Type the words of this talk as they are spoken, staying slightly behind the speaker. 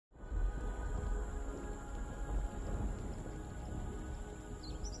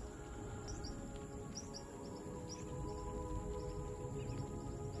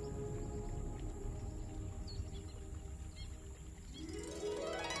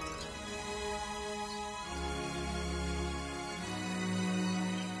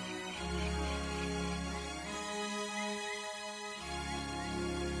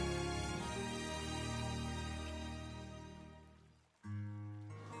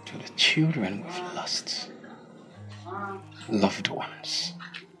to the children we've lost, loved ones,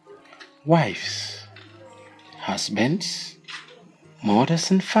 wives, husbands,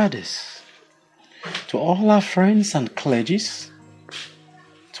 mothers and fathers, to all our friends and clergies,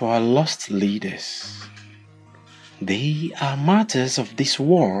 to our lost leaders. They are martyrs of this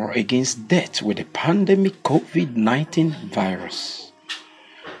war against death with the pandemic COVID-19 virus.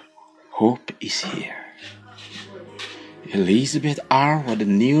 Hope is here. Elizabeth R. with the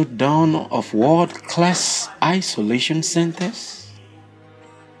new dawn of world-class isolation centers.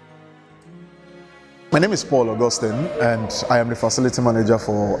 My name is Paul Augustine and I am the facility manager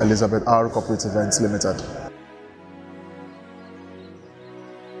for Elizabeth R. Corporate Events Limited.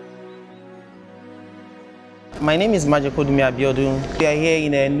 My name is Majokodumi Abiodun. We are here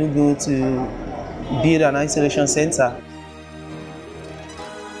in Enugu to build an isolation center.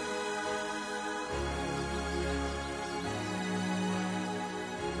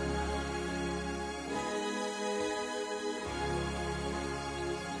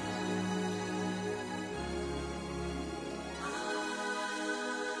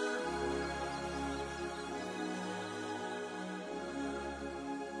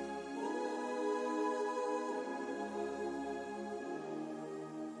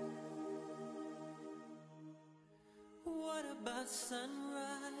 What about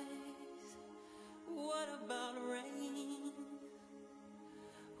sunrise? What about rain?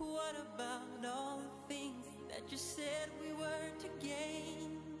 What about all the things that you said we were to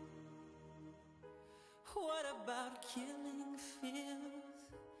gain? What about killing fears?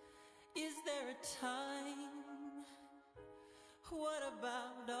 Is there a time? What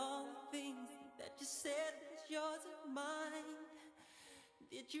about all the things that you said was yours and mine?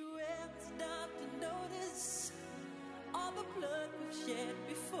 Did you ever stop to notice all the blood we've shed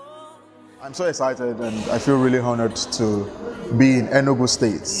before? I'm so excited and I feel really honored to be in Enugu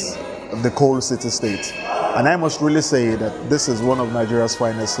State, the coal city state. And I must really say that this is one of Nigeria's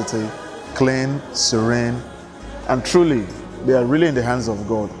finest cities, clean, serene, and truly, they are really in the hands of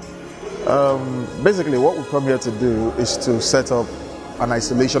God. Basically, what we've come here to do is to set up an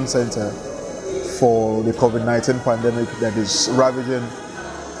isolation center for the COVID-19 pandemic that is ravaging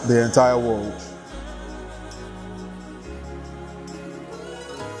the entire world.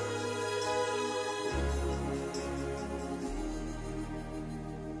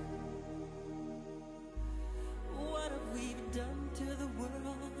 What have we done to the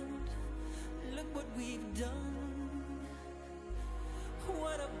world? Look what we've done.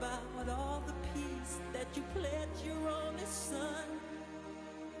 What about all the peace that you pledged your only son?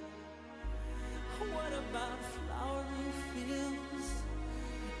 What about flowering fields?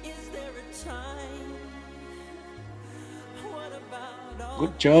 Is there a time? What about all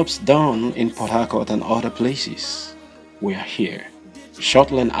Good jobs done in Port Harcourt and other places. We are here,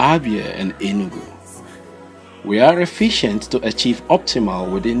 Shortland, Abia and Enugu. We are efficient to achieve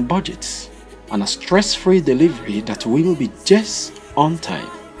optimal within budgets and a stress-free delivery that will be just on time.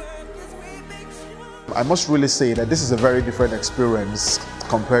 I must really say that this is a very different experience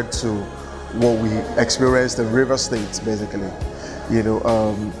compared to what we experienced in River State, basically. You know,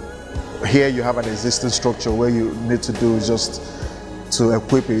 here you have an existing structure where you need to do just to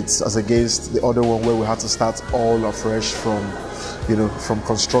equip it as against the other one where we had to start all afresh from, you know, from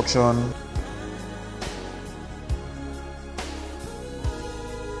construction.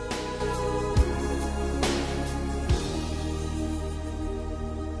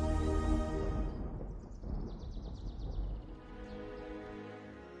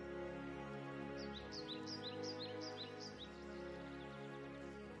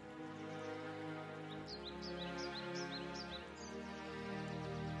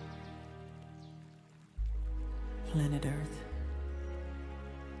 Planet Earth,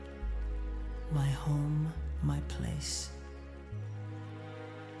 my home, my place,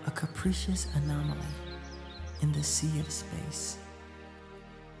 a capricious anomaly in the sea of space.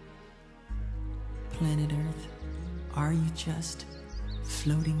 Planet Earth, are you just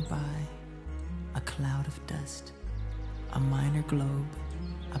floating by a cloud of dust, a minor globe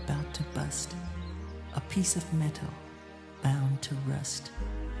about to bust, a piece of metal bound to rust?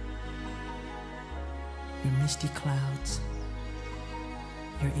 Your misty clouds,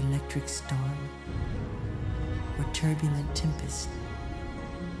 your electric storm, your turbulent tempest.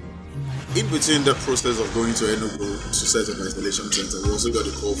 In between the process of going to Enugu to set up an installation center, we also got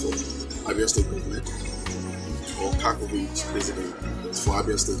a call from Abia State government, or Kako Beach, basically, for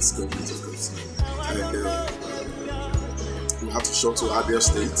Abia State's government, of course. And we had to shuttle to Abia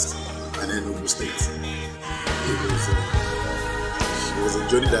State and Enugu State. It was a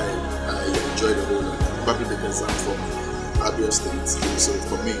journey that I enjoyed a whole lot, probably because I'm from Abia State. So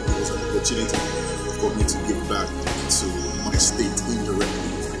for me, it was an opportunity for me to give back to my state indirectly.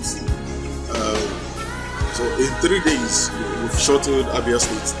 So in 3 days, we've shuttled Abia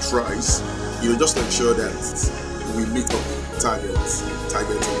State thrice. Just to ensure that we meet up targets in the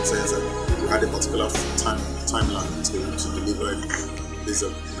sense that we had a particular timeline to deliver these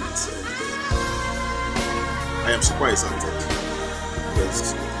updates. I am super excited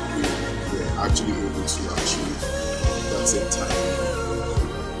because we were actually able to achieve that same time.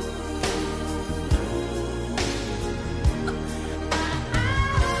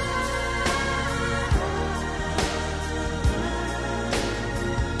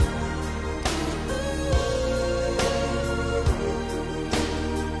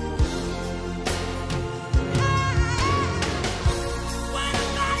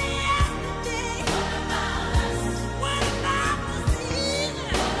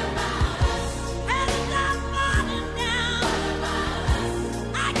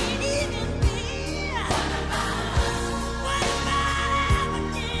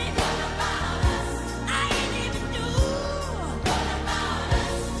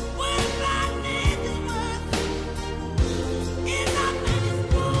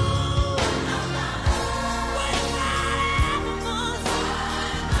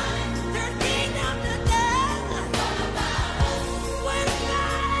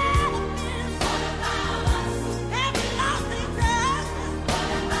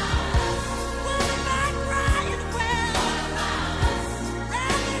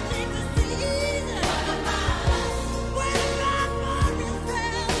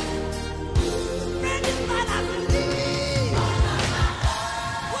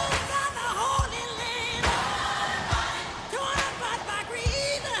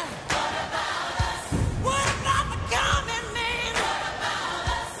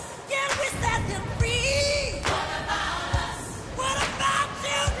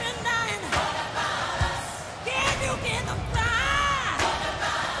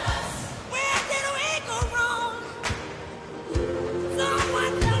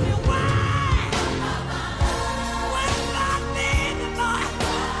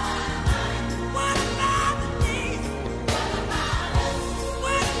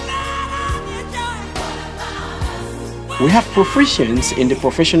 We have proficiency in the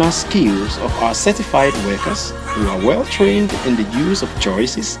professional skills of our certified workers who are well trained in the use of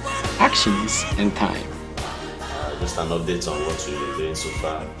choices, actions, and time. Just an update on what we've been doing so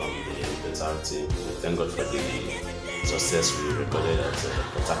far from the entire team. We thank God for the success we recorded at the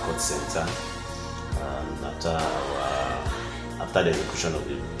Port Harcourt Center. After the execution of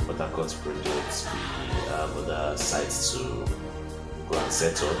the Port Harcourt project, we have other sites to go and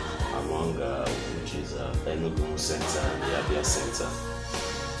set up, among which is Enugu Center and the Abia Center.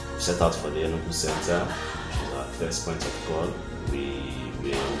 We set out for the Enugu Center, which is our first point of call. We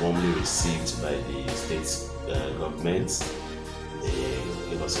were warmly received by the state government. They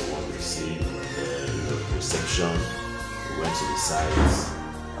gave us a warm reception. We went to the site,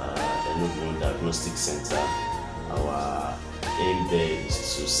 Enugu Diagnostic Center. Our aim there is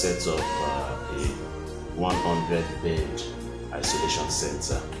to set up a 100-bed isolation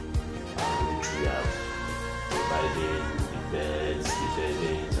center, which we have provided the beds, the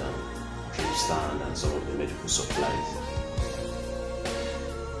beddings, drip stand, and some of the medical supplies.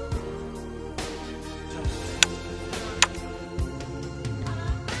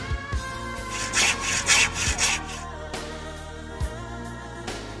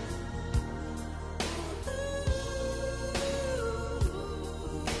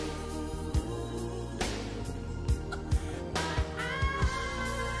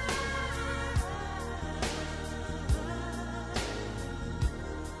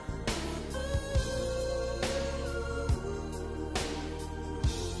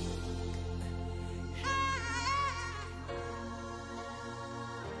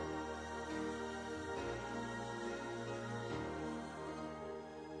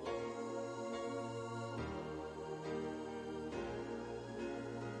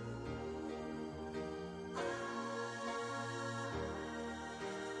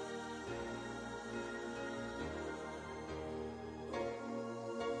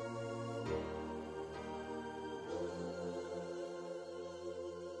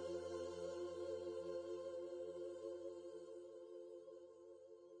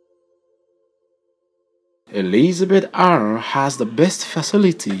 Elizabeth R. has the best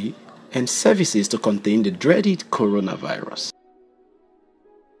facility and services to contain the dreaded coronavirus.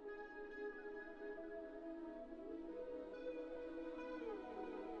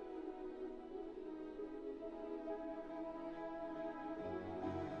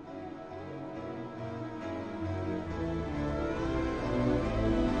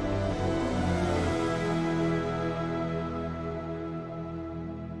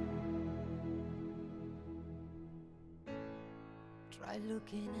 Try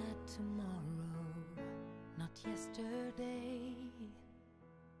looking at tomorrow, not yesterday,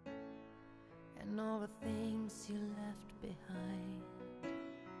 and all the things you left behind.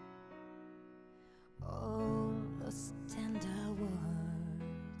 All those tender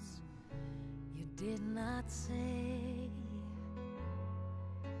words you did not say,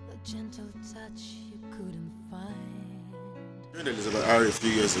 the gentle touch you couldn't find. I joined Elizabeth R a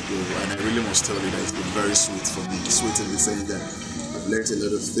few years ago, and I really must tell you that it's been very sweet for me. Sweet in the sense that I've learned a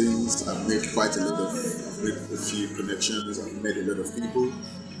lot of things, I've made quite a lot of, I've made a few connections, I've met a lot of people.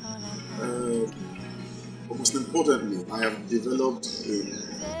 But most importantly, I have developed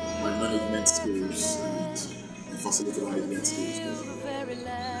my management skills and facility management skills.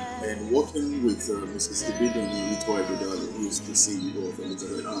 And working with Mrs. Ibidoni Itwaibidali, who is the CEO of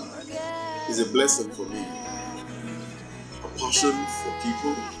Elizabeth R, is a blessing for me. Passion for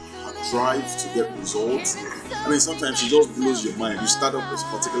people, a drive to get results. I mean, sometimes she just blows your mind. You start up this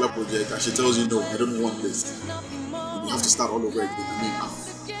particular project and she tells you, no, I don't want this. And you have to start all over again. I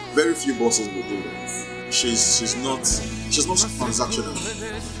mean, very few bosses will do that. She's not transactional.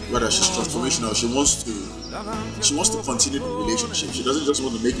 Rather, she's transformational. She wants to continue the relationship. She doesn't just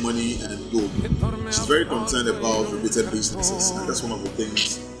want to make money and go. She's very concerned about related businesses, and that's one of the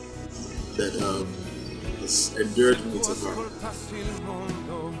things that has endeared me to her.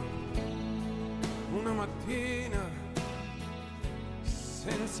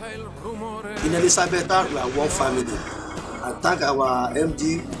 In Elizabeth, we are one family. I thank our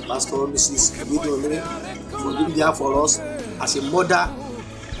MD, Pastor Mrs. Ibidoni, for being there for us as a mother.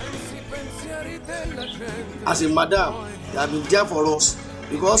 As a mother, they have been there for us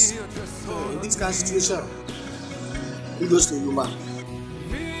because in this kind of situation, it goes to human.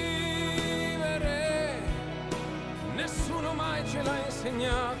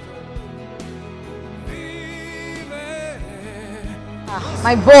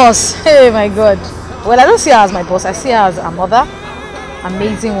 My boss, hey my God. Well, I don't see her as my boss, I see her as a mother.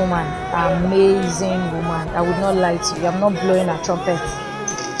 Amazing woman, amazing woman. I would not lie to you, I'm not blowing a trumpet.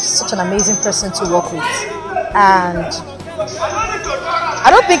 She's such an amazing person to work with. And I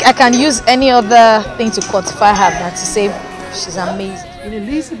don't think I can use any other thing to quantify her than to say she's amazing. In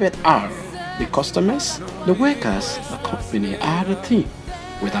Elizabeth R, the customers, the workers, the company are the team.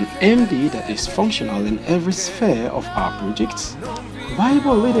 With an MD that is functional in every sphere of our projects,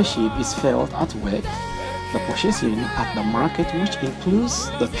 viable leadership is felt at work, the purchasing at the market, which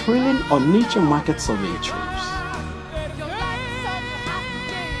includes the trailing on nature market survey trips.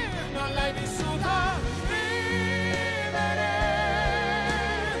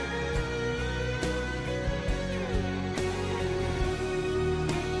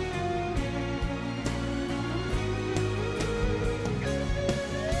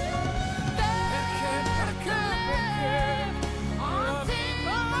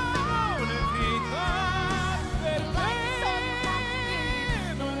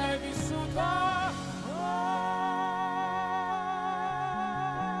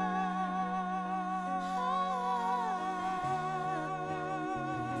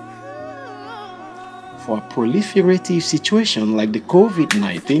 For a proliferative situation like the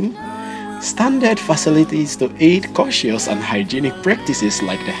COVID-19, standard facilities to aid cautious and hygienic practices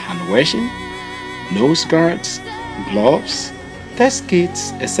like the hand washing, nose guards, gloves, test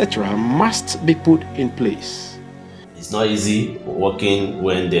kits, etc. must be put in place. It's not easy working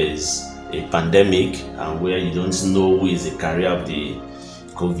when there is a pandemic and where you don't know who is the carrier of the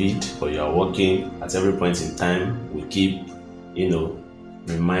COVID, but you are working at every point in time. We keep,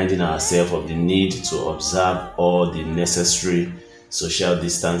 reminding ourselves of the need to observe all the necessary social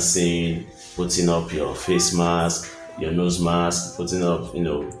distancing, putting up your face mask, your nose mask, putting up,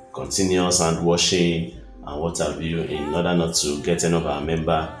 continuous hand washing and what have you, in order not to get any of our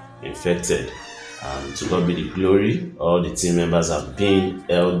members infected. To God be the glory. All the team members have been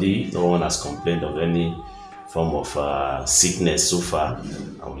healthy. No one has complained of any form of sickness so far.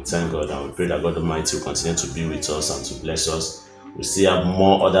 And we thank God and we pray that God Almighty will continue to be with us and to bless us. We still have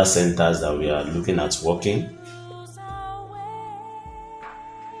more other centers that we are looking at working.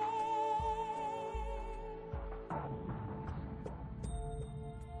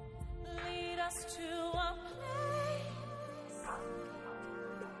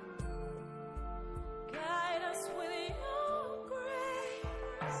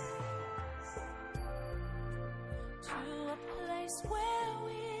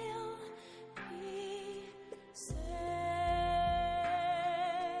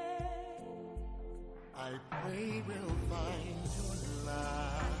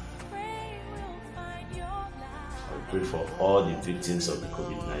 Pray for all the victims of the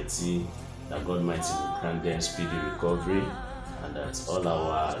COVID-19, that God might grant them speedy recovery, and that all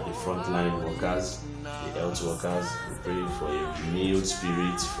the frontline workers, the health workers, we pray for a renewed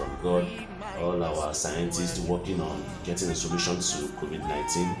spirit from God. All our scientists working on getting a solution to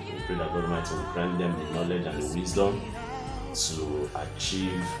COVID-19, we pray that God Almighty will grant them the knowledge and the wisdom to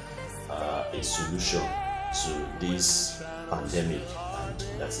achieve a solution to this pandemic, and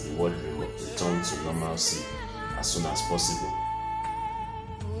that the world will return to normalcy as soon as possible.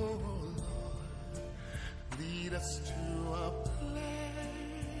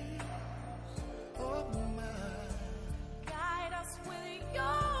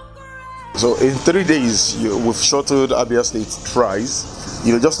 So in 3 days, we've shuttled Abia State thrice,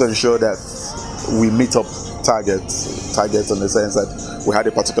 just to ensure that we meet up targets in the sense that we had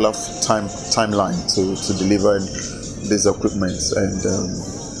a particular timeline to deliver these equipment, and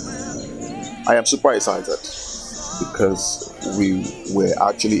I am super excited because we were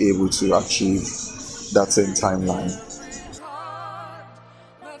actually able to achieve that same timeline.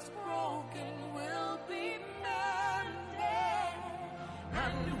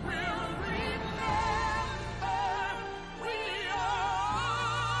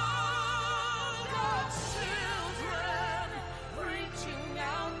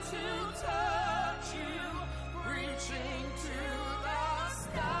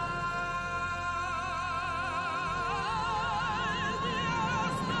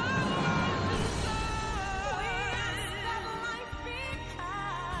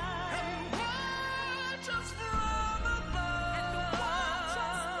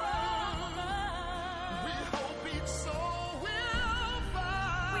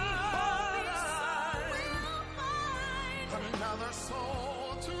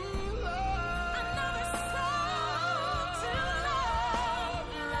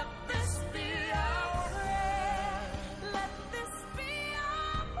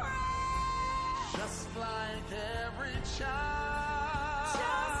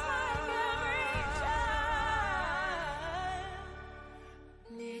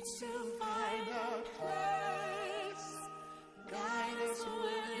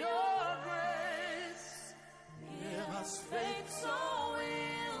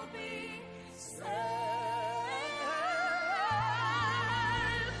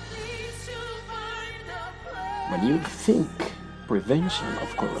 When you think prevention of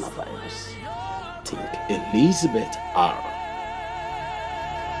coronavirus, think Elizabeth R.